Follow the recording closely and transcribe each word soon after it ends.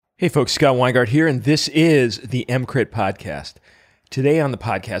Hey folks, Scott Weingart here, and this is the EMCrit podcast. Today on the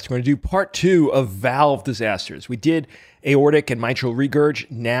podcast, we're going to do part 2 of valve disasters. We did aortic and mitral regurg.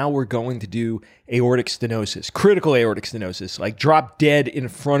 Now we're going to do aortic stenosis, critical aortic stenosis, like drop dead in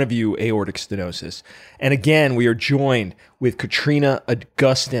front of you aortic stenosis. And again, we are joined with Trina,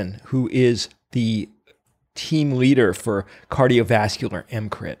 Augustin, who is the team leader for cardiovascular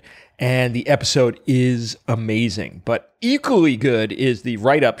EMCrit. And the episode is amazing, but equally good is the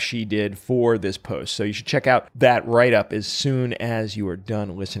write-up she did for this post. So you should check out that write-up as soon as you are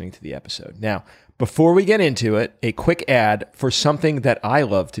done listening to the episode. Now, before we get into it, a quick ad for something that I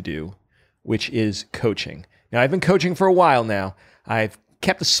love to do, which is coaching. Now, I've been coaching for a while now. I've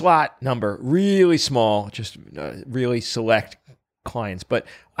kept the slot number really small, just really select clients, but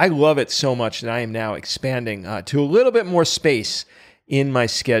I love it so much that I am now expanding to a little bit more space in my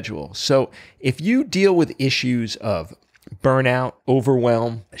schedule. So if you deal with issues of burnout,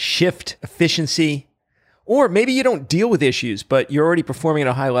 overwhelm, shift efficiency, or maybe you don't deal with issues, but you're already performing at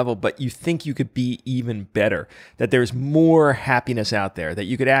a high level, but you think you could be even better, that there's more happiness out there, that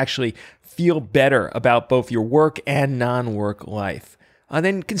you could actually feel better about both your work and non-work life,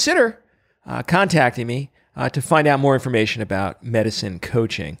 then consider contacting me to find out more information about medicine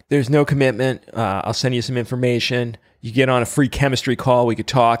coaching. There's no commitment. I'll send you some information. You get on a free chemistry call. We could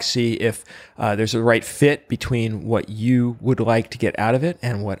talk, see if there's a right fit between what you would like to get out of it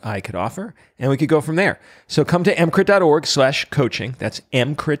and what I could offer, and we could go from there. So come to emcrit.org/coaching. That's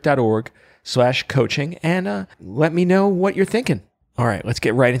emcrit.org/coaching, and let me know what you're thinking. All right, let's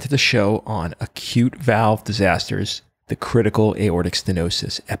get right into the show on acute valve disasters, the critical aortic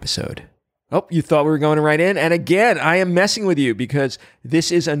stenosis episode. Oh, you thought we were going right in? And again, I am messing with you because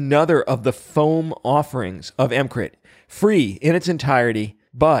this is another of the foam offerings of EMCrit. Free in its entirety,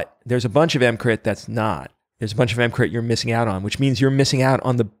 but there's a bunch of EMCrit that's not. There's a bunch of EMCrit you're missing out on, which means you're missing out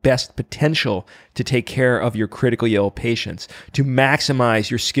on the best potential to take care of your critically ill patients, to maximize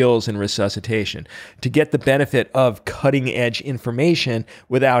your skills in resuscitation, to get the benefit of cutting-edge information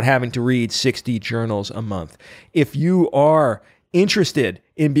without having to read 60 journals a month. If you are interested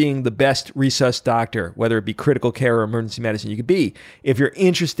in being the best resus doctor, whether it be critical care or emergency medicine you could be, if you're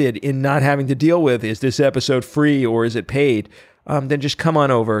interested in not having to deal with, is this episode free or is it paid, then just come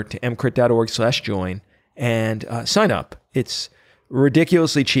on over to emcrit.org/join and sign up. It's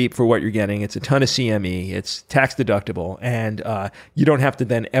ridiculously cheap for what you're getting. It's a ton of CME. It's tax deductible. And you don't have to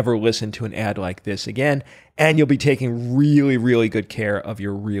then ever listen to an ad like this again. And you'll be taking really, really good care of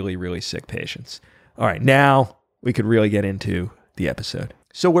your really, really sick patients. All right, now we could really get into the episode.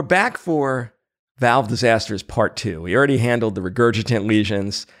 So we're back for valve disasters part 2. We already handled the regurgitant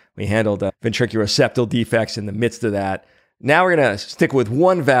lesions. We handled ventricular septal defects in the midst of that. Now we're going to stick with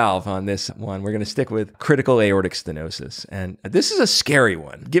one valve on this one. We're going to stick with critical aortic stenosis. And this is a scary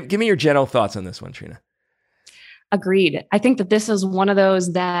one. Give me your general thoughts on this one, Trina. Agreed. I think that this is one of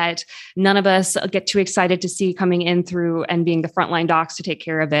those that none of us get too excited to see coming in through and being the frontline docs to take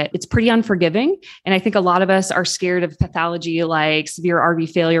care of it. It's pretty unforgiving. And I think a lot of us are scared of pathology like severe RV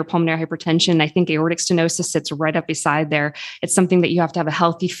failure, pulmonary hypertension. I think aortic stenosis sits right up beside there. It's something that you have to have a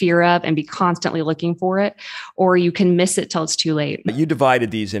healthy fear of and be constantly looking for it, or you can miss it till it's too late. You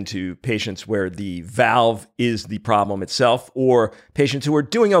divided these into patients where the valve is the problem itself, or patients who are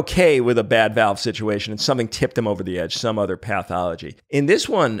doing okay with a bad valve situation and something tipped them over the edge, some other pathology. In this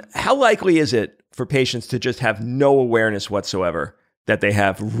one, how likely is it for patients to just have no awareness whatsoever that they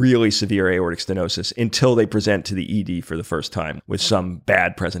have really severe aortic stenosis until they present to the ED for the first time with some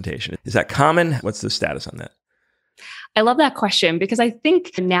bad presentation? Is that common? What's the status on that? I love that question because I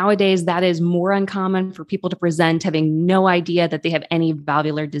think nowadays that is more uncommon for people to present having no idea that they have any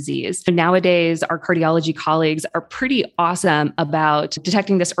valvular disease. Nowadays, our cardiology colleagues are pretty awesome about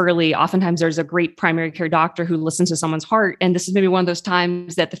detecting this early. Oftentimes, there's a great primary care doctor who listens to someone's heart. And this is maybe one of those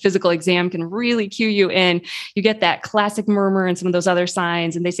times that the physical exam can really cue you in. You get that classic murmur and some of those other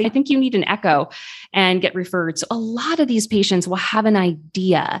signs. And they say, I think you need an echo, and get referred. So a lot of these patients will have an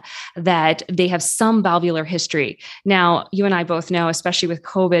idea that they have some valvular history. Now, you and I both know, especially with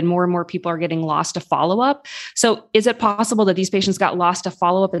COVID, more and more people are getting lost to follow-up. So is it possible that these patients got lost to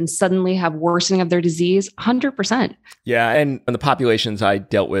follow-up and suddenly have worsening of their disease? 100%. Yeah, and in the populations I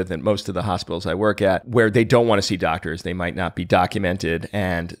dealt with in most of the hospitals I work at, where they don't want to see doctors, they might not be documented,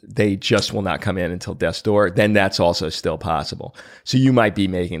 and they just will not come in until death's door, then that's also still possible. So you might be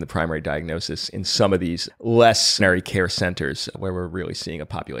making the primary diagnosis in some of these less primary care centers where we're really seeing a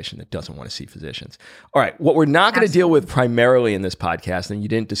population that doesn't want to see physicians. All right, what we're not going to deal with primarily in this podcast, and you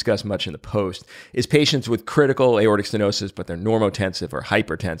didn't discuss much in the post, is patients with critical aortic stenosis, but they're normotensive or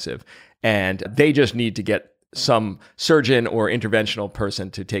hypertensive, and they just need to get some surgeon or interventional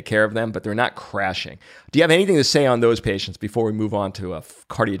person to take care of them, but they're not crashing. Do you have anything to say on those patients before we move on to a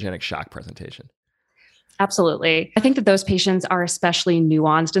cardiogenic shock presentation? Absolutely. I think that those patients are especially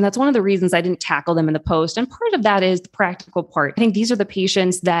nuanced. And that's one of the reasons I didn't tackle them in the post. And part of that is the practical part. I think these are the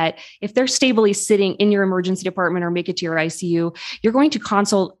patients that if they're stably sitting in your emergency department or make it to your ICU, you're going to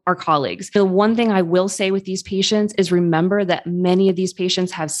consult our colleagues. The one thing I will say with these patients is remember that many of these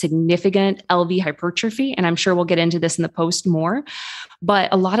patients have significant LV hypertrophy. And I'm sure we'll get into this in the post more.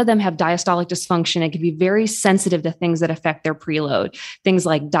 But a lot of them have diastolic dysfunction and can be very sensitive to things that affect their preload, things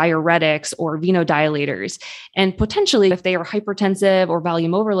like diuretics or venodilators. And potentially, if they are hypertensive or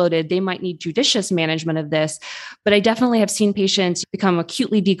volume overloaded, they might need judicious management of this. But I definitely have seen patients become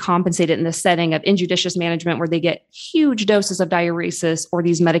acutely decompensated in the setting of injudicious management where they get huge doses of diuresis or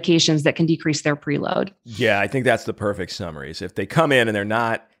these medications that can decrease their preload. Yeah, I think that's the perfect summary. Is if they come in and they're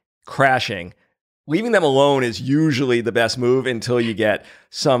not crashing, leaving them alone is usually the best move until you get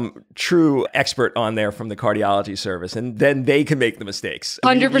some true expert on there from the cardiology service, and then they can make the mistakes.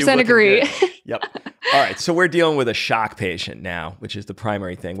 100% agree. Yep. All right. So we're dealing with a shock patient now, which is the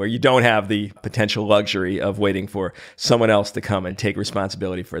primary thing, where you don't have the potential luxury of waiting for someone else to come and take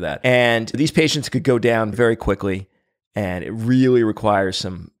responsibility for that. And these patients could go down very quickly. And it really requires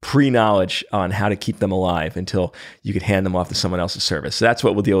some pre-knowledge on how to keep them alive until you could hand them off to someone else's service. So that's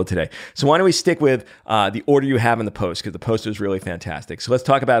what we'll deal with today. So why don't we stick with the order you have in the post, because the post is really fantastic. So let's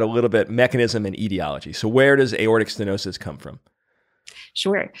talk about a little bit mechanism and etiology. So where does aortic stenosis come from?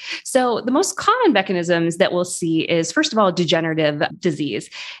 Sure. So the most common mechanisms that we'll see is, first of all, degenerative disease.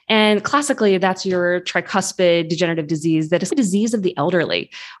 And classically, that's your tricuspid degenerative disease that is a disease of the elderly,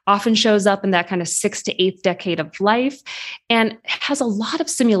 often shows up in that kind of 6th to 8th decade of life and has a lot of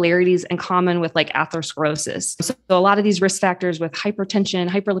similarities in common with like atherosclerosis. So a lot of these risk factors with hypertension,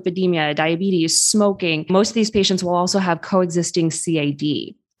 hyperlipidemia, diabetes, smoking, most of these patients will also have coexisting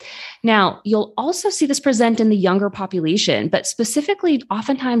CAD. Now, you'll also see this present in the younger population, but specifically,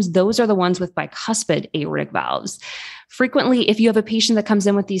 oftentimes, those are the ones with bicuspid aortic valves. Frequently, if you have a patient that comes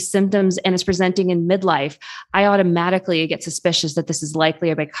in with these symptoms and is presenting in midlife, I automatically get suspicious that this is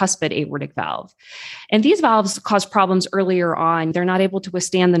likely a bicuspid aortic valve. And these valves cause problems earlier on. They're not able to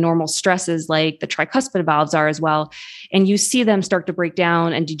withstand the normal stresses like the tricuspid valves are as well. And you see them start to break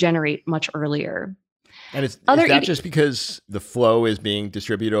down and degenerate much earlier. And is that just because the flow is being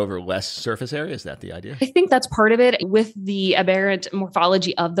distributed over less surface area? Is that the idea? I think that's part of it. With the aberrant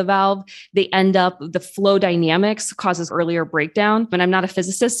morphology of the valve, they end up, the flow dynamics causes earlier breakdown. And I'm not a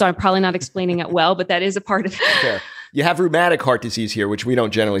physicist, so I'm probably not explaining it well, but that is a part of it. Fair. You have rheumatic heart disease here, which we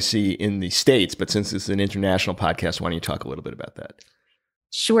don't generally see in the States, but since this is an international podcast, why don't you talk a little bit about that?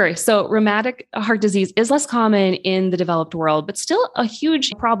 Sure. So rheumatic heart disease is less common in the developed world, but still a huge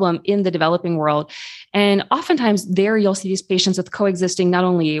problem in the developing world. And oftentimes there you'll see these patients with coexisting not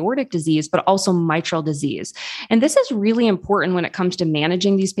only aortic disease, but also mitral disease. And this is really important when it comes to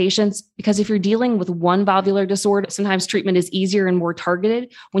managing these patients, because if you're dealing with one valvular disorder, sometimes treatment is easier and more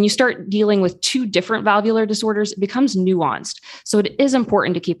targeted. When you start dealing with two different valvular disorders, it becomes nuanced. So it is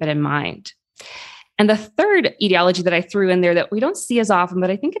important to keep it in mind. And the third etiology that I threw in there that we don't see as often,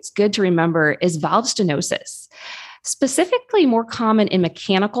 but I think it's good to remember, is valve stenosis. Specifically more common in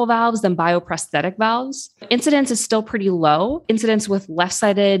mechanical valves than bioprosthetic valves. Incidence is still pretty low. Incidence with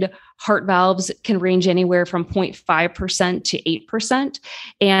left-sided heart valves can range anywhere from 0.5% to 8%.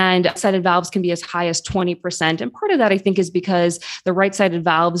 And sided valves can be as high as 20%. And part of that, I think, is because the right-sided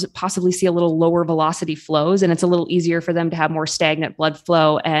valves possibly see a little lower velocity flows, and it's a little easier for them to have more stagnant blood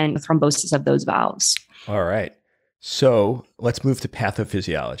flow and thrombosis of those valves. All right. So let's move to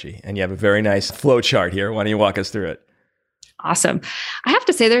pathophysiology. And you have a very nice flow chart here. Why don't you walk us through it? Awesome. I have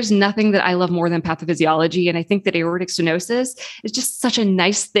to say, there's nothing that I love more than pathophysiology. And I think that aortic stenosis is just such a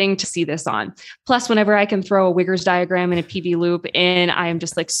nice thing to see this on. Plus, whenever I can throw a Wigger's diagram and a PV loop in, I am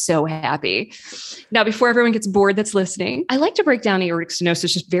just like so happy. Now, before everyone gets bored that's listening, I like to break down aortic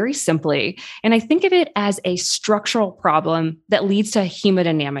stenosis just very simply. And I think of it as a structural problem that leads to a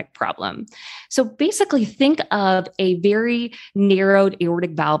hemodynamic problem. So basically, think of a very narrowed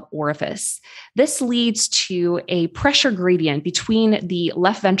aortic valve orifice. This leads to a pressure gradient between the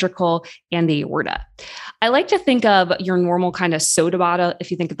left ventricle and the aorta. I like to think of your normal kind of soda bottle.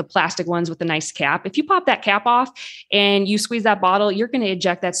 If you think of the plastic ones with the nice cap, if you pop that cap off and you squeeze that bottle, you're going to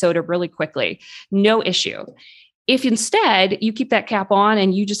eject that soda really quickly. No issue. If instead you keep that cap on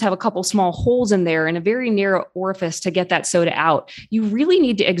and you just have a couple small holes in there and a very narrow orifice to get that soda out, you really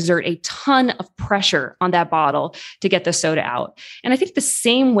need to exert a ton of pressure on that bottle to get the soda out. And I think the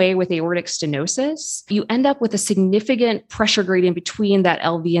same way with aortic stenosis, you end up with a significant pressure gradient between that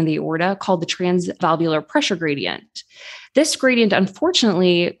LV and the aorta called the transvalvular pressure gradient. This gradient,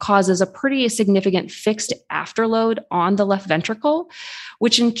 unfortunately, causes a pretty significant fixed afterload on the left ventricle,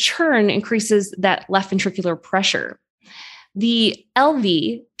 which in turn increases that left ventricular pressure. The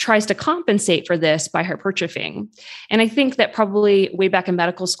LV tries to compensate for this by hypertrophying. And I think that probably way back in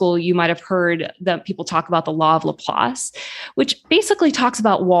medical school, you might have heard that people talk about the law of Laplace, which basically talks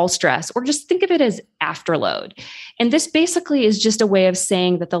about wall stress, or just think of it as afterload. And this basically is just a way of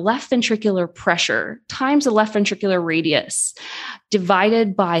saying that the left ventricular pressure times the left ventricular radius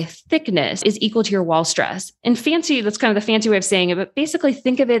divided by thickness is equal to your wall stress. And fancy, that's kind of the fancy way of saying it, but basically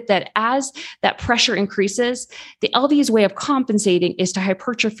think of it that as that pressure increases, the LV's way of compensating is to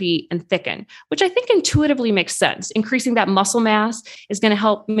hypertrophy and thicken, which I think intuitively makes sense. Increasing that muscle mass is going to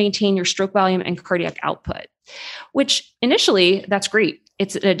help maintain your stroke volume and cardiac output, which initially that's great.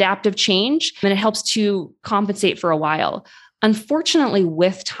 It's an adaptive change and it helps to compensate for a while. Unfortunately,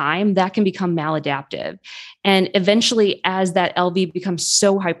 with time, that can become maladaptive. And eventually, as that LV becomes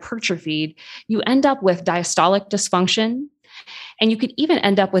so hypertrophied, you end up with diastolic dysfunction. And you could even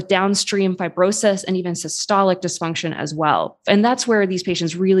end up with downstream fibrosis and even systolic dysfunction as well. And that's where these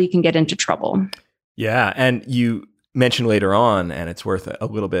patients really can get into trouble. Yeah. And you mentioned later on, and it's worth a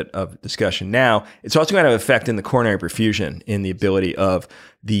little bit of discussion now, it's also going to have an effect in the coronary perfusion, in the ability of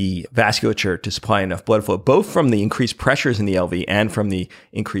the vasculature to supply enough blood flow, both from the increased pressures in the LV and from the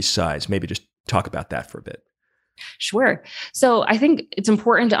increased size. Maybe just talk about that for a bit. Sure. So I think it's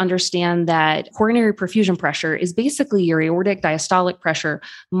important to understand that coronary perfusion pressure is basically your aortic diastolic pressure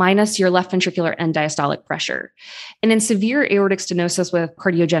minus your left ventricular end diastolic pressure. And in severe aortic stenosis with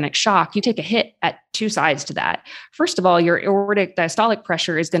cardiogenic shock, you take a hit at two sides to that. First of all, your aortic diastolic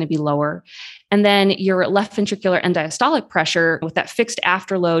pressure is going to be lower. And then your left ventricular end diastolic pressure, with that fixed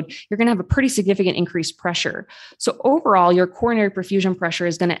afterload, you're going to have a pretty significant increased pressure. So overall, your coronary perfusion pressure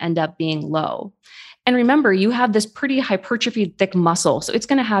is going to end up being low. And remember, you have this pretty hypertrophied thick muscle, so it's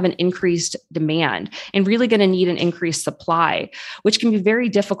going to have an increased demand and really going to need an increased supply, which can be very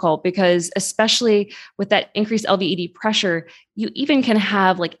difficult because especially with that increased LVED pressure, you even can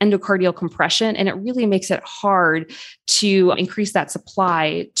have like endocardial compression, and it really makes it hard to increase that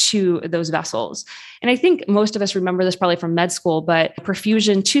supply to those vessels. And I think most of us remember this probably from med school, but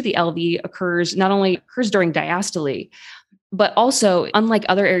perfusion to the LV not only occurs during diastole, but also, unlike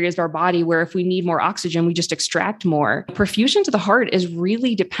other areas of our body where if we need more oxygen, we just extract more, perfusion to the heart is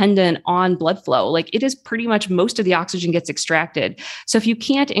really dependent on blood flow. Like it is pretty much most of the oxygen gets extracted. So if you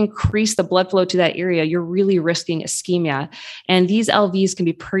can't increase the blood flow to that area, you're really risking ischemia. And these LVs can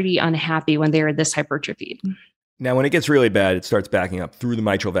be pretty unhappy when they are this hypertrophied. Now, when it gets really bad, it starts backing up through the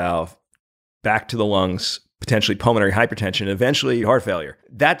mitral valve, back to the lungs, potentially pulmonary hypertension, eventually heart failure.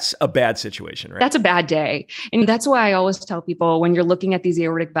 That's a bad situation, right? That's a bad day. And that's why I always tell people when you're looking at these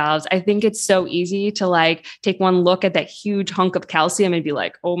aortic valves, I think it's so easy to like take one look at that huge hunk of calcium and be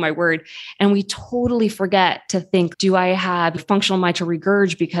like, oh my word. And we totally forget to think, do I have functional mitral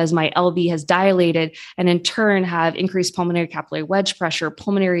regurg because my LV has dilated and in turn have increased pulmonary capillary wedge pressure,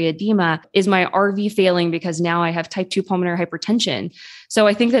 pulmonary edema? Is my RV failing because now I have type 2 pulmonary hypertension? So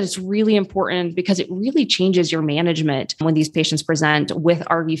I think that it's really important because it really changes your management when these patients present with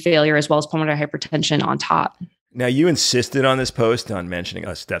RV failure as well as pulmonary hypertension on top. Now, you insisted on this post on mentioning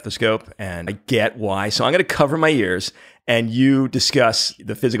a stethoscope, and I get why. So I'm going to cover my ears, and you discuss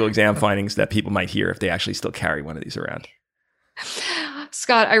the physical exam findings that people might hear if they actually still carry one of these around.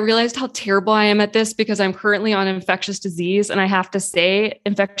 Scott, I realized how terrible I am at this because I'm currently on infectious disease. And I have to say,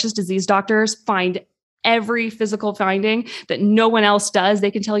 infectious disease doctors find every physical finding that no one else does. They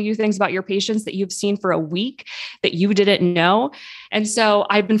can tell you things about your patients that you've seen for a week that you didn't know. And so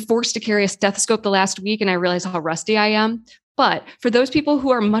I've been forced to carry a stethoscope the last week, and I realize how rusty I am. But for those people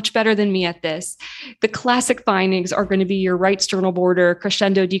who are much better than me at this, the classic findings are going to be your right sternal border,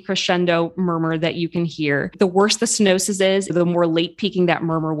 crescendo, decrescendo murmur that you can hear. The worse the stenosis is, the more late peaking that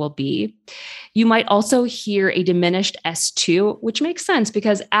murmur will be. You might also hear a diminished S2, which makes sense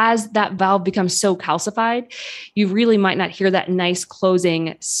because as that valve becomes so calcified, you really might not hear that nice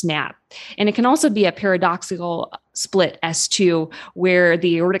closing snap. And it can also be a paradoxical split S2 where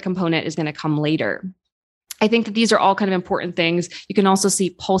the aortic component is going to come later. I think that these are all kind of important things. You can also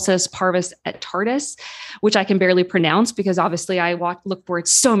see pulsus parvus et tardus, which I can barely pronounce because obviously I look for it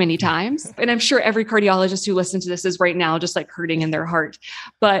so many times. And I'm sure every cardiologist who listens to this is right now just like hurting in their heart.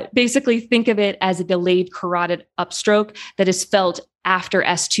 But basically think of it as a delayed carotid upstroke that is felt after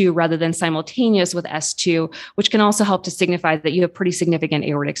S2 rather than simultaneous with S2, which can also help to signify that you have pretty significant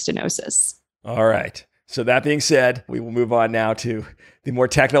aortic stenosis. All right. So that being said, we will move on now to the more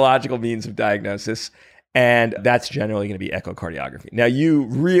technological means of diagnosis. And that's generally going to be echocardiography. Now, you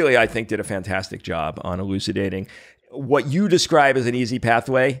really, I think, did a fantastic job on elucidating what you describe as an easy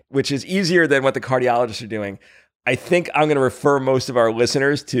pathway, which is easier than what the cardiologists are doing. I think I'm going to refer most of our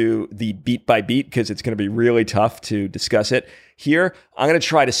listeners to the beat by beat because it's going to be really tough to discuss it. Here, I'm going to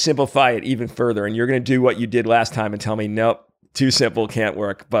try to simplify it even further. And you're going to do what you did last time and tell me, nope, too simple, can't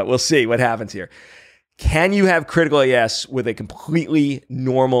work. But we'll see what happens here. Can you have critical AS with a completely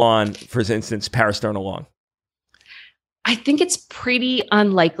normal on, for instance, parasternal long? I think it's pretty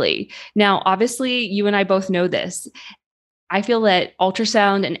unlikely. Now, obviously, you and I both know this. I feel that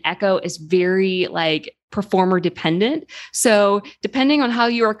ultrasound and echo is very performer dependent. So depending on how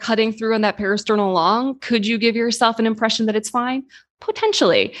you are cutting through on that parasternal long, could you give yourself an impression that it's fine?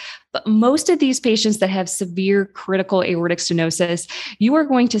 Potentially. But most of these patients that have severe critical aortic stenosis, you are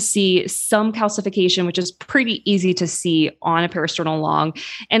going to see some calcification, which is pretty easy to see on a parasternal long.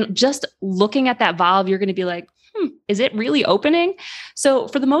 And just looking at that valve, you're going to be like, is it really opening? So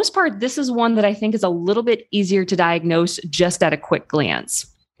for the most part, this is one that I think is a little bit easier to diagnose just at a quick glance.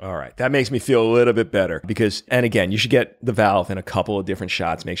 All right. That makes me feel a little bit better because, and again, you should get the valve in a couple of different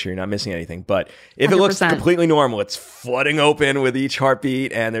shots, make sure you're not missing anything. But if 100%. It looks completely normal, it's flooding open with each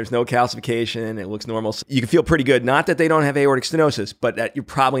heartbeat and there's no calcification, it looks normal, so you can feel pretty good. Not that they don't have aortic stenosis, but that you're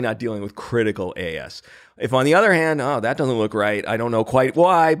probably not dealing with critical AS. If on the other hand, that doesn't look right, I don't know quite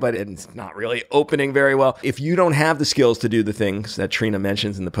why, but it's not really opening very well. If you don't have the skills to do the things that Trina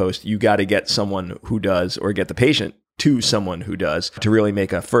mentions in the post, you got to get someone who does or get the patient to someone who does to really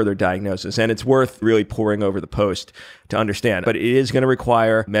make a further diagnosis. And it's worth really poring over the post to understand. But it is going to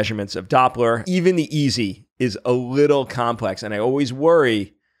require measurements of Doppler. Even the easy is a little complex. And I always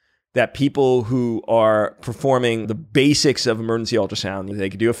worry that people who are performing the basics of emergency ultrasound, they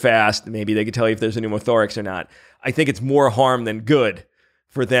could do it fast. Maybe they could tell you if there's a pneumothorax or not. I think it's more harm than good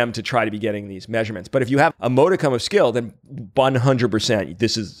for them to try to be getting these measurements. But if you have a modicum of skill, then 100%,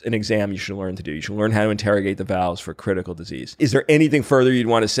 this is an exam you should learn to do. You should learn how to interrogate the valves for critical disease. Is there anything further you'd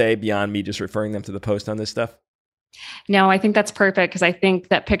want to say beyond me just referring them to the post on this stuff? No, I think that's perfect because I think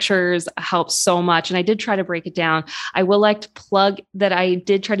that pictures help so much. And I did try to break it down. I will like to plug that I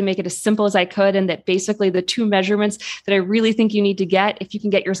did try to make it as simple as I could. And that basically the two measurements that I really think you need to get, if you can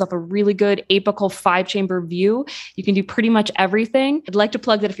get yourself a really good apical 5-chamber view, you can do pretty much everything. I'd like to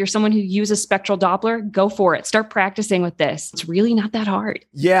plug that if you're someone who uses spectral Doppler, go for it. Start practicing with this. It's really not that hard.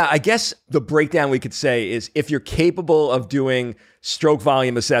 Yeah, I guess the breakdown we could say is if you're capable of doing stroke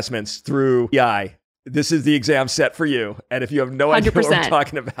volume assessments through EI, this is the exam set for you. And if you have no idea 100%. What we're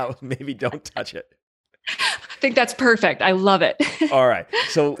talking about, maybe don't touch it. I think that's perfect. I love it. All right.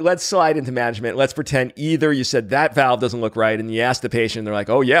 So let's slide into management. Let's pretend either you said that valve doesn't look right and you ask the patient, they're like,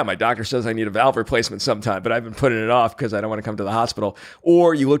 oh yeah, my doctor says I need a valve replacement sometime, but I've been putting it off because I don't want to come to the hospital.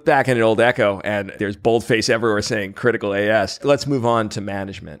 Or you look back at an old echo and there's boldface everywhere saying critical AS. Let's move on to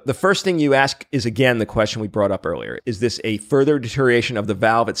management. The first thing you ask is, again, the question we brought up earlier. Is this a further deterioration of the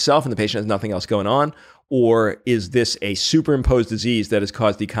valve itself and the patient has nothing else going on? Or is this a superimposed disease that has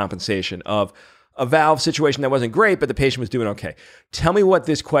caused decompensation of a valve situation that wasn't great, but the patient was doing okay? Tell me what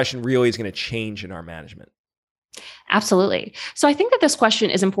this question really is going to change in our management. Absolutely. So I think that this question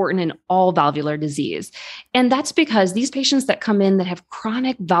is important in all valvular disease. And that's because these patients that come in that have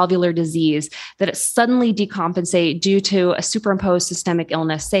chronic valvular disease, that it suddenly decompensate due to a superimposed systemic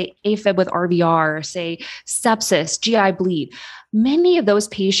illness, say AFib with RVR, say sepsis, GI bleed, many of those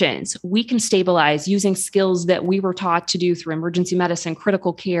patients we can stabilize using skills that we were taught to do through emergency medicine,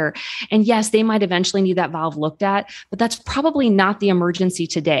 critical care. And yes, they might eventually need that valve looked at, but that's probably not the emergency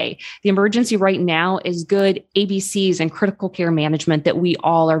today. The emergency right now is good ABCs and critical care management that we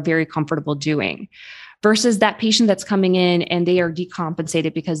all are very comfortable doing. Versus that patient that's coming in and they are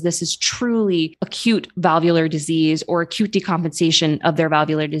decompensated because this is truly acute valvular disease or acute decompensation of their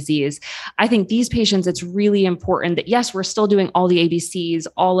valvular disease. I think these patients, it's really important that, yes, we're still doing all the ABCs,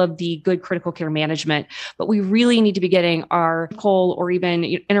 all of the good critical care management, but we really need to be getting our clinical or even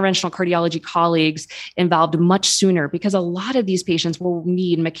interventional cardiology colleagues involved much sooner because a lot of these patients will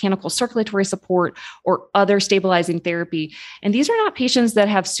need mechanical circulatory support or other stabilizing therapy. And these are not patients that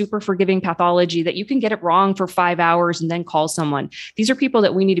have super forgiving pathology that you can get it wrong for 5 hours and then call someone. These are people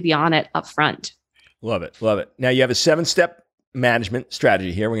that we need to be on it up front. Love it. Love it. Now you have a 7-step management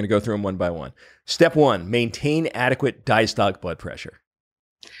strategy here. We're going to go through them one by one. Step 1, maintain adequate diastolic blood pressure.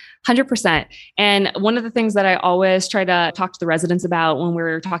 100%. And one of the things that I always try to talk to the residents about when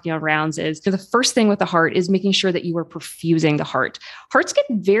we're talking on rounds is the first thing with the heart is making sure that you are perfusing the heart. Hearts get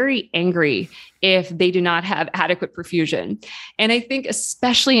very angry if they do not have adequate perfusion. And I think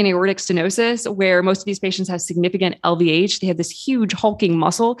especially in aortic stenosis, where most of these patients have significant LVH, they have this huge hulking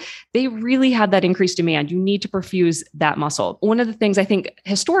muscle, they really have that increased demand. You need to perfuse that muscle. One of the things I think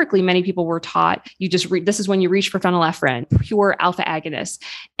historically many people were taught, this is when you reach for phenylephrine, pure alpha agonist.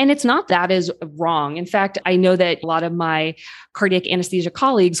 And it's not that is wrong. In fact, I know that a lot of my cardiac anesthesia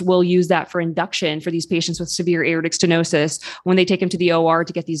colleagues will use that for induction for these patients with severe aortic stenosis when they take them to the OR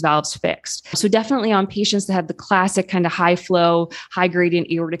to get these valves fixed. So definitely on patients that have the classic kind of high flow, high gradient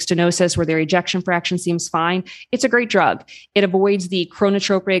aortic stenosis where their ejection fraction seems fine, it's a great drug. It avoids the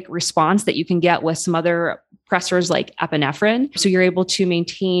chronotropic response that you can get with some other pressors like epinephrine. So you're able to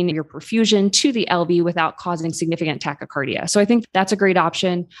maintain your perfusion to the LV without causing significant tachycardia. So I think that's a great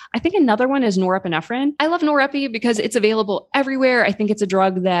option. I think another one is norepinephrine. I love norepi because it's available everywhere. I think it's a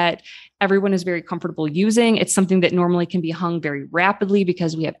drug that everyone is very comfortable using. It's something that normally can be hung very rapidly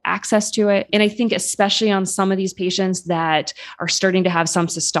because we have access to it. And I think especially on some of these patients that are starting to have some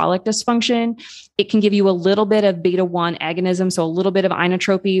systolic dysfunction, it can give you a little bit of beta-1 agonism, so a little bit of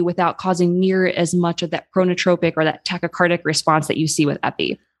inotropy without causing near as much of that chronotropic or that tachycardic response that you see with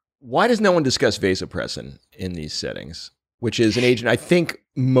epi. Why does no one discuss vasopressin in these settings, which is an agent I think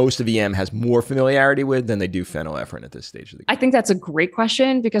most of EM has more familiarity with than they do phenylephrine at this stage of the game? I think that's a great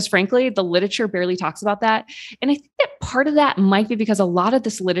question because frankly, the literature barely talks about that. And I think that part of that might be because a lot of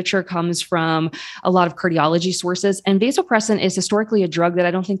this literature comes from a lot of cardiology sources, and vasopressin is historically a drug that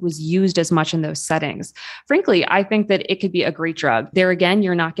I don't think was used as much in those settings. Frankly, I think that it could be a great drug. There again,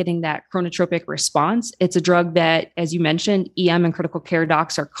 you're not getting that chronotropic response. It's a drug that, as you mentioned, EM and critical care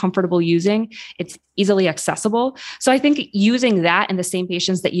docs are comfortable using. It's easily accessible. So I think using that in the same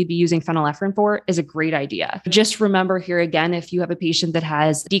patients that you'd be using phenylephrine for is a great idea. Just remember here again, if you have a patient that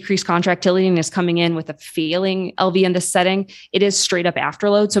has decreased contractility and is coming in with a failing LV in this setting, it is straight up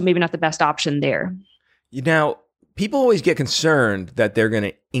afterload. So maybe not the best option there. Now, people always get concerned that they're going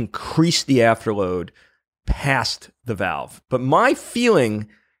to increase the afterload past the valve. But my feeling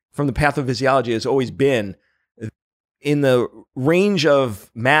from the pathophysiology has always been in the range of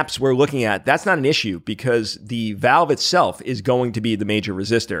maps we're looking at, that's not an issue because the valve itself is going to be the major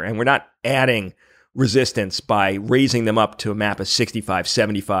resistor. And we're not adding resistance by raising them up to a map of 65,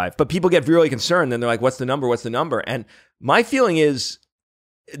 75. But people get really concerned. Then they're like, what's the number? What's the number? And my feeling is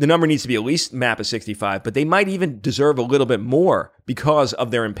the number needs to be at least map of 65, but they might even deserve a little bit more because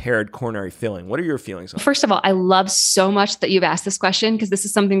of their impaired coronary filling. What are your feelings on that? First of all, I love so much that you've asked this question because this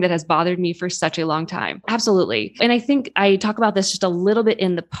is something that has bothered me for such a long time. Absolutely. And I think I talk about this just a little bit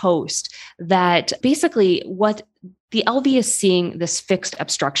in the post that basically what the LV is seeing this fixed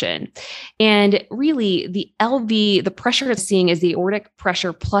obstruction. And really the LV, the pressure it's seeing is the aortic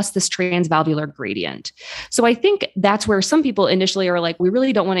pressure plus this transvalvular gradient. So I think that's where some people initially are like, we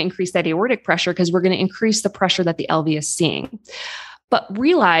really don't want to increase that aortic pressure because we're going to increase the pressure that the LV is seeing. But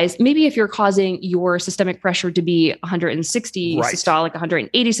realize maybe if you're causing your systemic pressure to be 160 right. Systolic,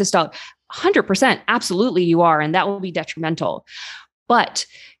 180 systolic, 100%, absolutely you are. And that will be detrimental. But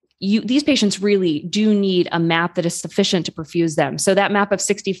these patients really do need a map that is sufficient to perfuse them. So that map of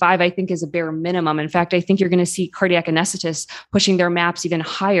 65, I think, is a bare minimum. In fact, I think you're going to see cardiac anesthetists pushing their maps even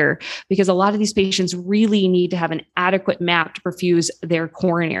higher because a lot of these patients really need to have an adequate map to perfuse their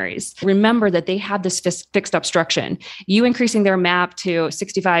coronaries. Remember that they have this fixed obstruction. You increasing their map to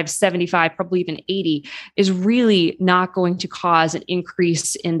 65, 75, probably even 80 is really not going to cause an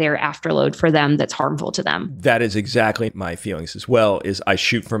increase in their afterload for them that's harmful to them. That is exactly my feelings as well, is I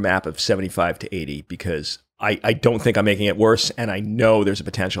shoot for map of 75 to 80 because I don't think I'm making it worse. And I know there's a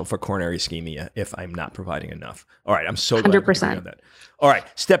potential for coronary ischemia if I'm not providing enough. All right. I'm so glad 100%. on that. All right.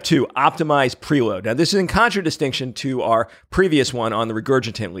 Step 2, optimize preload. Now, this is in contradistinction to our previous one on the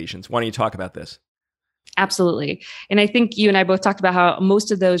regurgitant lesions. Why don't you talk about this? Absolutely. And I think you and I both talked about how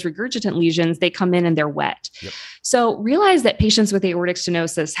most of those regurgitant lesions, they come in and they're wet. Yep. So realize that patients with aortic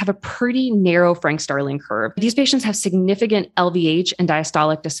stenosis have a pretty narrow Frank-Starling curve. These patients have significant LVH and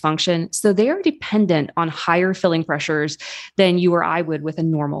diastolic dysfunction. So they are dependent on higher filling pressures than you or I would with a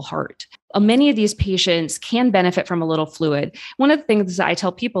normal heart. Many of these patients can benefit from a little fluid. One of the things I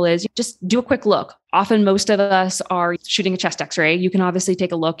tell people is just do a quick look. Often most of us are shooting a chest x-ray. You can obviously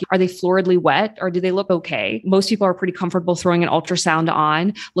take a look. Are they floridly wet or do they look okay? Most people are pretty comfortable throwing an ultrasound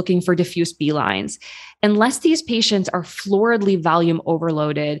on, looking for diffuse B lines. Unless these patients are floridly volume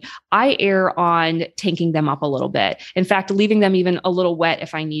overloaded, I err on tanking them up a little bit. In fact, leaving them even a little wet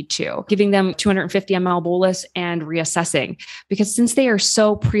if I need to, giving them 250 ml bolus and reassessing. Because since they are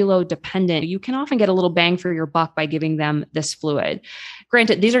so preload dependent, you can often get a little bang for your buck by giving them this fluid.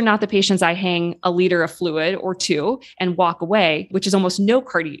 Granted, these are not the patients I hang a liter of fluid or two and walk away, which is almost no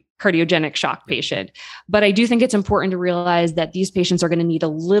cardiogenic shock patient. But I do think it's important to realize that these patients are going to need a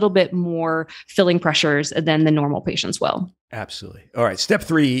little bit more filling pressures than the normal patients will. Absolutely. All right. Step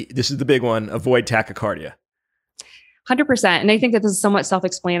 3, this is the big one, avoid tachycardia. 100%. And I think that this is somewhat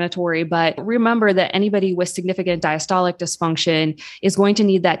self-explanatory, but remember that anybody with significant diastolic dysfunction is going to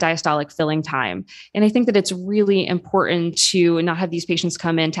need that diastolic filling time. And I think that it's really important to not have these patients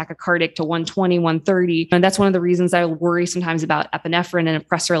come in tachycardic to 120, 130. And that's one of the reasons I worry sometimes about epinephrine and a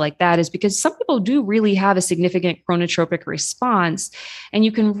pressor like that, is because some people do really have a significant chronotropic response, and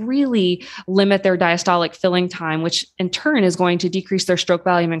you can really limit their diastolic filling time, which in turn is going to decrease their stroke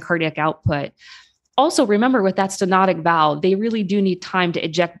volume and cardiac output. Also, remember with that stenotic valve, they really do need time to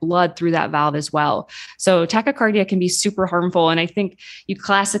eject blood through that valve as well. So tachycardia can be super harmful. And I think you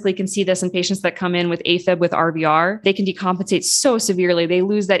classically can see this in patients that come in with AFib with RVR. They can decompensate so severely. They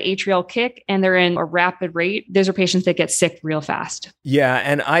lose that atrial kick and they're in a rapid rate. Those are patients that get sick real fast. Yeah.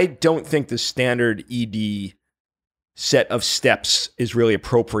 And I don't think the standard ED set of steps is really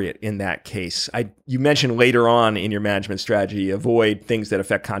appropriate in that case. You mentioned later on in your management strategy, avoid things that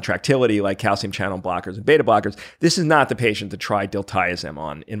affect contractility like calcium channel blockers and beta blockers. This is not the patient to try diltiazem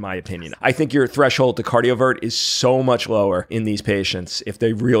on, in my opinion. I think your threshold to cardiovert is so much lower in these patients if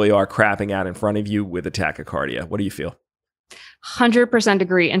they really are crapping out in front of you with a tachycardia. What do you feel? 100%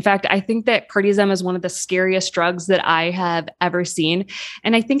 agree. In fact, I think that cardizem is one of the scariest drugs that I have ever seen.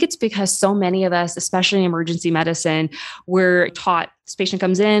 And I think it's because so many of us, especially in emergency medicine, we're taught this patient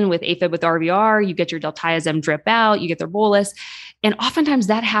comes in with AFib with RVR, you get your diltiazem drip out, you get their bolus. And oftentimes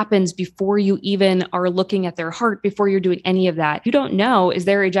that happens before you even are looking at their heart, before you're doing any of that. You don't know, is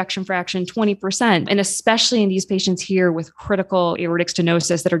their ejection fraction 20%? And especially in these patients here with critical aortic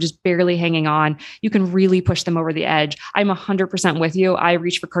stenosis that are just barely hanging on, you can really push them over the edge. I'm 100% with you. I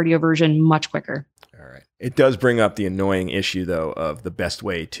reach for cardioversion much quicker. All right. It does bring up the annoying issue, though, of the best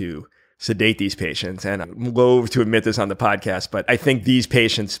way to sedate these patients. And I'm loath to admit this on the podcast, but I think these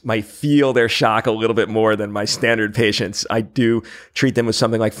patients might feel their shock a little bit more than my standard patients. I do treat them with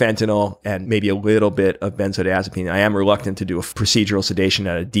something like fentanyl and maybe a little bit of benzodiazepine. I am reluctant to do a procedural sedation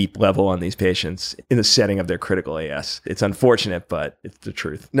at a deep level on these patients in the setting of their critical AS. It's unfortunate, but it's the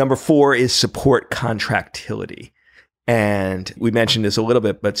truth. Number 4 is support contractility. And we mentioned this a little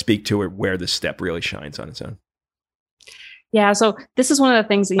bit, but speak to it where this step really shines on its own. Yeah. So this is one of the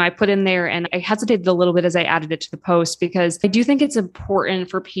things that I put in there, and I hesitated a little bit as I added it to the post, because I do think it's important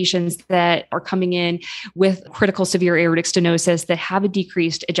for patients that are coming in with critical severe aortic stenosis that have a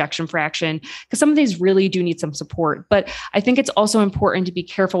decreased ejection fraction, because some of these really do need some support. But I think it's also important to be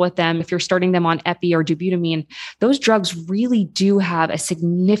careful with them. If you're starting them on epi or dobutamine, those drugs really do have a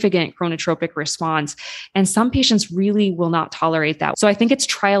significant chronotropic response. And some patients really will not tolerate that. So I think it's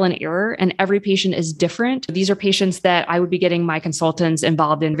trial and error, and every patient is different. These are patients that I would be getting my consultants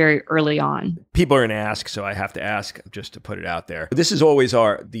involved in very early on. People are going to ask, so I have to ask just to put it out there. This is always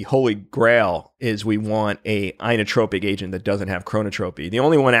the holy grail, is we want a inotropic agent that doesn't have chronotropy. The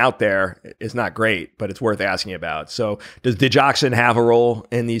only one out there is not great, but it's worth asking about. So does digoxin have a role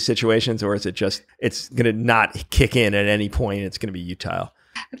in these situations, or is it just, it's going to not kick in at any point? It's going to be utile.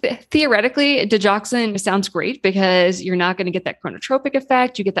 Theoretically, digoxin sounds great because you're not going to get that chronotropic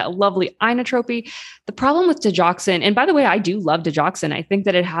effect. You get that lovely inotropy. The problem with digoxin, and by the way, I do love digoxin. I think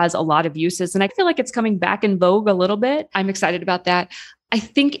that it has a lot of uses, and I feel like it's coming back in vogue a little bit. I'm excited about that. I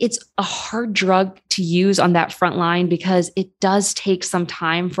think it's a hard drug to use on that front line because it does take some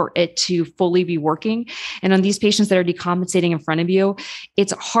time for it to fully be working. And on these patients that are decompensating in front of you,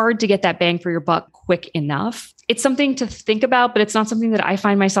 it's hard to get that bang for your buck quick enough. It's something to think about, but it's not something that I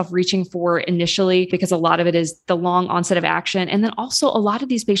find myself reaching for initially, because a lot of it is the long onset of action. And then also a lot of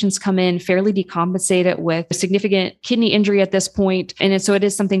these patients come in fairly decompensated with significant kidney injury at this point. And so it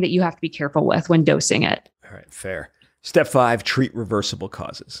is something that you have to be careful with when dosing it. All right, fair. Step 5, treat reversible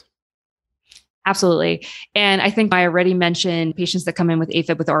causes. Absolutely. And I think I already mentioned patients that come in with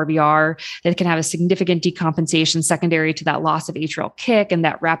AFib with RVR that can have a significant decompensation secondary to that loss of atrial kick and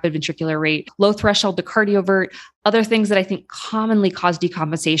that rapid ventricular rate, low threshold to cardiovert. Other things that I think commonly cause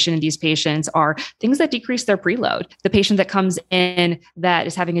decompensation in these patients are things that decrease their preload. The patient that comes in that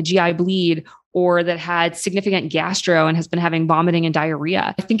is having a GI bleed or that had significant gastro and has been having vomiting and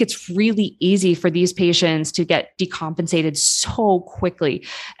diarrhea. I think it's really easy for these patients to get decompensated so quickly,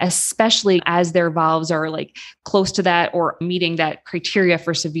 especially as their valves are like close to that or meeting that criteria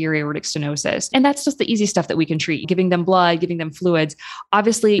for severe aortic stenosis. And that's just the easy stuff that we can treat, giving them blood, giving them fluids,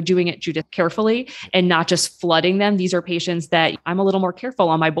 obviously doing it carefully and not just flooding them. These are patients that I'm a little more careful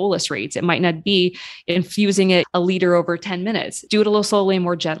on my bolus rates. It might not be infusing it a liter over 10 minutes. Do it a little slowly,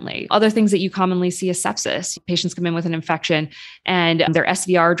 more gently. Other things that you commonly see is sepsis. Patients come in with an infection and their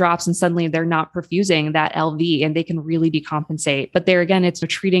SVR drops and suddenly they're not perfusing that LV and they can really decompensate. But there again, it's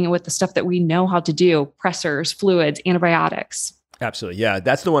treating it with the stuff that we know how to do, pressors, fluids, antibiotics. Absolutely. Yeah.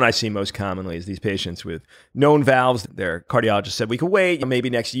 That's the one I see most commonly is these patients with known valves. Their cardiologist said we could wait maybe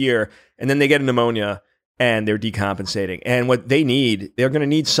next year, and then they get a pneumonia and they're decompensating. And what they need, they're going to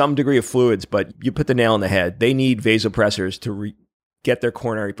need some degree of fluids, but you put the nail on the head. They need vasopressors to get their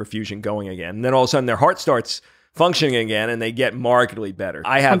coronary perfusion going again. And then all of a sudden their heart starts functioning again and they get markedly better.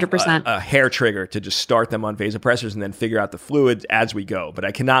 I have a hair trigger to just start them on vasopressors and then figure out the fluids as we go. But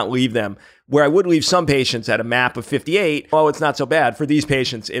I cannot leave them where I would leave some patients at a MAP of 58. Oh, it's not so bad. For these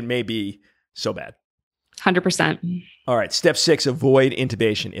patients, it may be so bad. 100%. All right. Step 6, avoid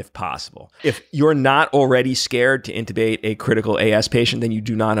intubation if possible. If you're not already scared to intubate a critical AS patient, then you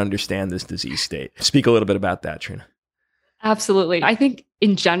do not understand this disease state. Speak a little bit about that, Trina. Absolutely. I think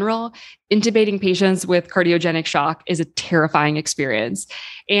in general, intubating patients with cardiogenic shock is a terrifying experience.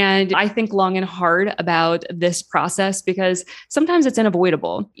 And I think long and hard about this process because sometimes it's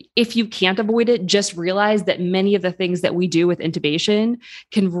unavoidable. If you can't avoid it, just realize that many of the things that we do with intubation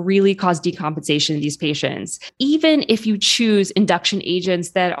can really cause decompensation in these patients. Even if you choose induction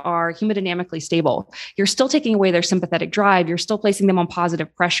agents that are hemodynamically stable, you're still taking away their sympathetic drive. You're still placing them on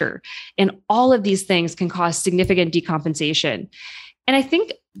positive pressure. And all of these things can cause significant decompensation. And I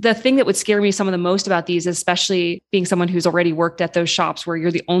think the thing that would scare me some of the most about these, especially being someone who's already worked at those shops where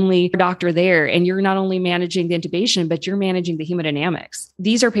you're the only doctor there and you're not only managing the intubation, but you're managing the hemodynamics.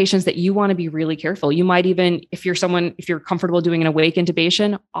 These are patients that you want to be really careful. You might even, if you're comfortable doing an awake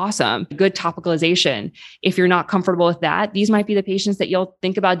intubation, awesome, good topicalization. If you're not comfortable with that, these might be the patients that you'll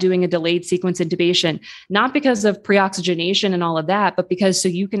think about doing a delayed sequence intubation, not because of pre-oxygenation and all of that, but because so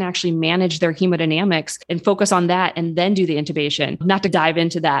you can actually manage their hemodynamics and focus on that and then do the intubation. Not to dive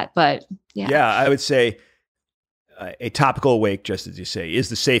into that, but yeah, I would say a topical awake, just as you say, is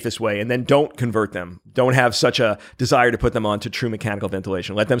the safest way. And then don't convert them. Don't have such a desire to put them onto true mechanical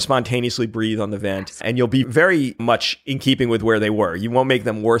ventilation. Let them spontaneously breathe on the vent, and you'll be very much in keeping with where they were. You won't make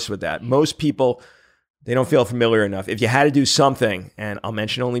them worse with that. Most people, they don't feel familiar enough. If you had to do something, and I'll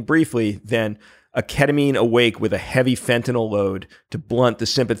mention only briefly, then a ketamine awake with a heavy fentanyl load to blunt the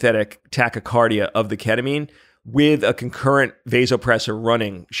sympathetic tachycardia of the ketamine, with a concurrent vasopressor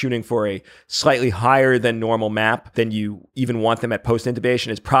running, shooting for a slightly higher than normal MAP than you even want them at post-intubation,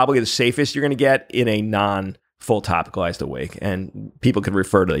 is probably the safest you're going to get in a non-full topicalized awake. And people can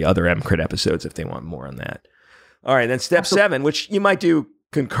refer to the other EMCrit episodes if they want more on that. All right, then step 7, which you might do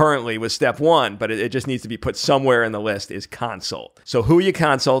concurrently with step 1, but it just needs to be put somewhere in the list, is consult. So who you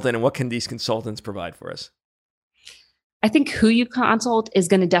consult and what can these consultants provide for us? I think who you consult is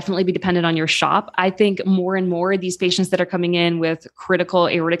going to definitely be dependent on your shop. I think more and more these patients that are coming in with critical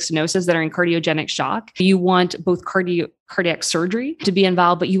aortic stenosis that are in cardiogenic shock, you want both cardiac surgery to be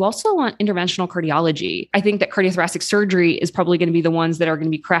involved, but you also want interventional cardiology. I think that cardiothoracic surgery is probably going to be the ones that are going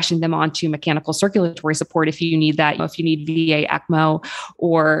to be crashing them onto mechanical circulatory support if you need that, if you need VA ECMO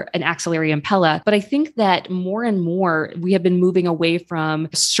or an axillary impella. But I think that more and more we have been moving away from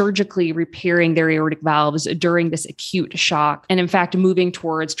surgically repairing their aortic valves during this acute shock, and in fact, moving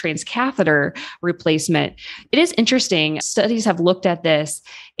towards transcatheter replacement. It is interesting. Studies have looked at this,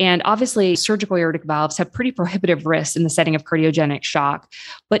 and obviously surgical aortic valves have pretty prohibitive risks in the setting of cardiogenic shock.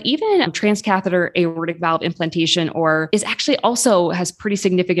 But even transcatheter aortic valve implantation is actually also has pretty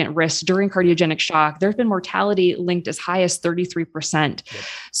significant risks during cardiogenic shock. There's been mortality linked as high as 33%. Yep.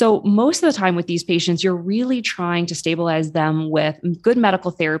 So most of the time with these patients, you're really trying to stabilize them with good medical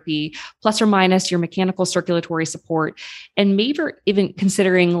therapy, plus or minus your mechanical circulatory support, and maybe even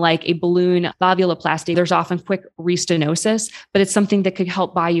considering like a balloon valvuloplasty. There's often quick restenosis, but it's something that could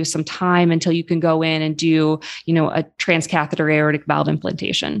help buy you some time until you can go in and do, a transcatheter aortic valve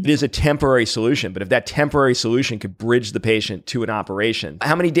implantation. It is a temporary solution, but if that temporary solution could bridge the patient to an operation,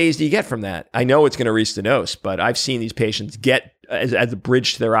 how many days do you get from that? I know it's going to restenose, but I've seen these patients get as a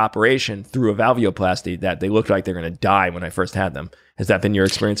bridge to their operation through a valvuloplasty that they look like they're going to die when I first had them. Has that been your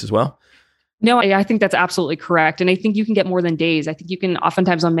experience as well? No, I think that's absolutely correct. And I think you can get more than days. I think you can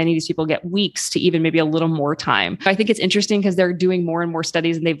oftentimes on many of these people get weeks to even maybe a little more time. I think it's interesting because they're doing more and more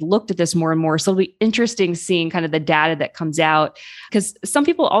studies and they've looked at this more and more. So it'll be interesting seeing kind of the data that comes out because some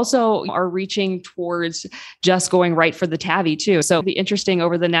people also are reaching towards just going right for the TAVI too. So it'll be interesting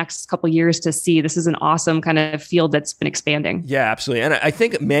over the next couple of years to see. This is an awesome kind of field that's been expanding. Yeah, absolutely. And I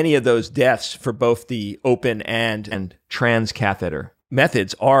think many of those deaths for both the open and transcatheter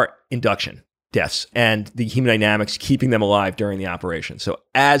methods are induction deaths and the hemodynamics keeping them alive during the operation. So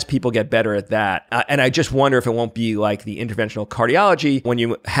as people get better at that, and I just wonder if it won't be like the interventional cardiology, when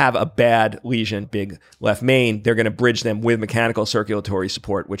you have a bad lesion, big left main, they're going to bridge them with mechanical circulatory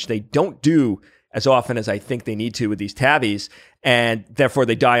support, which they don't do as often as I think they need to with these TAVIs, and therefore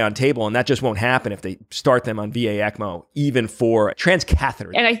they die on table, and that just won't happen if they start them on VA ECMO, even for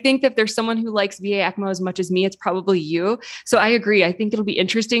transcatheter. And I think that there's someone who likes VA ECMO as much as me, it's probably you. So I agree. I think it'll be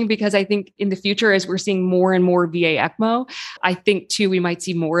interesting because I think in the future, as we're seeing more and more VA ECMO, I think too, we might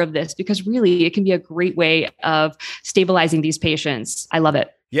see more of this because really it can be a great way of stabilizing these patients. I love it.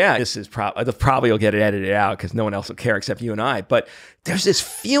 Yeah, this is probably you'll get it edited out because no one else will care except you and I. But there's this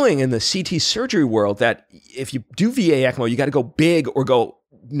feeling in the CT surgery world that if you do VA ECMO, you got to go big or go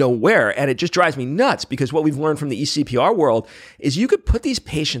nowhere. And it just drives me nuts because what we've learned from the ECPR world is you could put these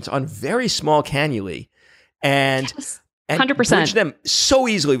patients on very small cannulae and 100%. bridge them so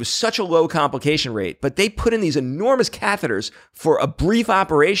easily with such a low complication rate. But they put in these enormous catheters for a brief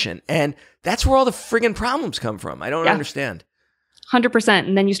operation. And that's where all the friggin' problems come from. I don't understand. 100%.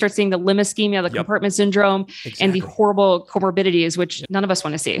 And then you start seeing the limb ischemia, the compartment syndrome, and the horrible comorbidities, which none of us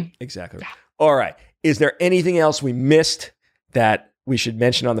want to see. Exactly. Yeah. All right. Is there anything else we missed that we should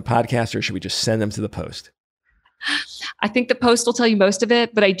mention on the podcast, or should we just send them to the post? I think the post will tell you most of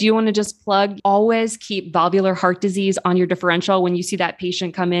it, but I do want to just plug, always keep valvular heart disease on your differential when you see that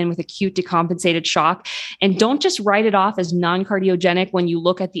patient come in with acute decompensated shock. And don't just write it off as non-cardiogenic when you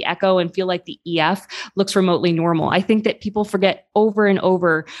look at the echo and feel like the EF looks remotely normal. I think that people forget over and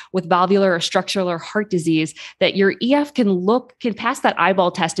over with valvular or structural heart disease that your EF can pass that eyeball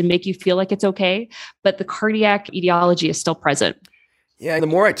test and make you feel like it's okay, but the cardiac etiology is still present. Yeah, the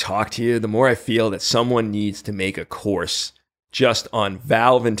more I talk to you, the more I feel that someone needs to make a course just on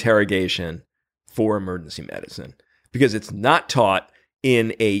valve interrogation for emergency medicine because it's not taught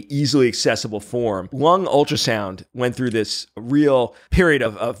in a easily accessible form. Lung ultrasound went through this real period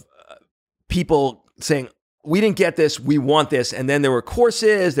of people saying, we didn't get this, we want this. And then there were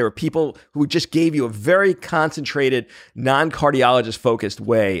courses, there were people who just gave you a very concentrated, non-cardiologist focused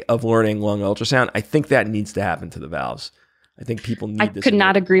way of learning lung ultrasound. I think that needs to happen to the valves. I think people need this. I could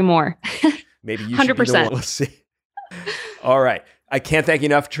not agree more. Maybe you 100%. Should be the one. Let's see. All right. I can't thank you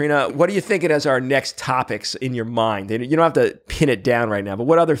enough, Trina. What are you thinking as our next topics in your mind? You don't have to pin it down right now, but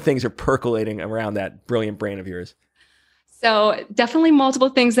what other things are percolating around that brilliant brain of yours? So definitely multiple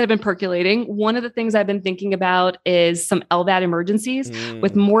things that have been percolating. One of the things I've been thinking about is some LVAD emergencies.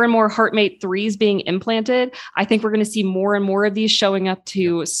 With more and more HeartMate 3s being implanted. I think we're going to see more and more of these showing up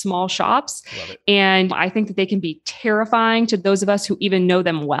to small shops. And I think that they can be terrifying to those of us who even know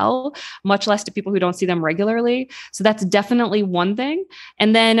them well, much less to people who don't see them regularly. So that's definitely one thing.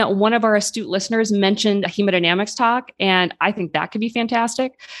 And then one of our astute listeners mentioned a hemodynamics talk, and I think that could be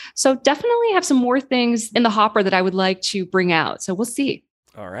fantastic. So definitely have some more things in the hopper that I would like to bring out. So we'll see.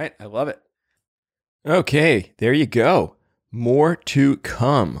 All right. I love it. Okay. There you go. More to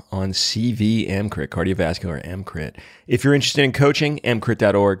come on CV EMCrit, cardiovascular EMCrit. If you're interested in coaching,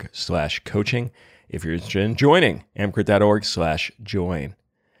 emcrit.org/coaching. If you're interested in joining, emcrit.org/join.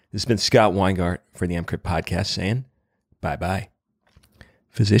 This has been Scott Weingart for the EMCrit podcast saying bye-bye.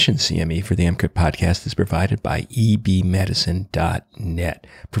 Physician CME for the EMCrit podcast is provided by ebmedicine.net.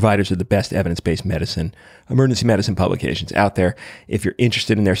 Providers of the best evidence-based medicine, emergency medicine publications out there. If you're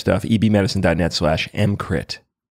interested in their stuff, ebmedicine.net/EMCrit.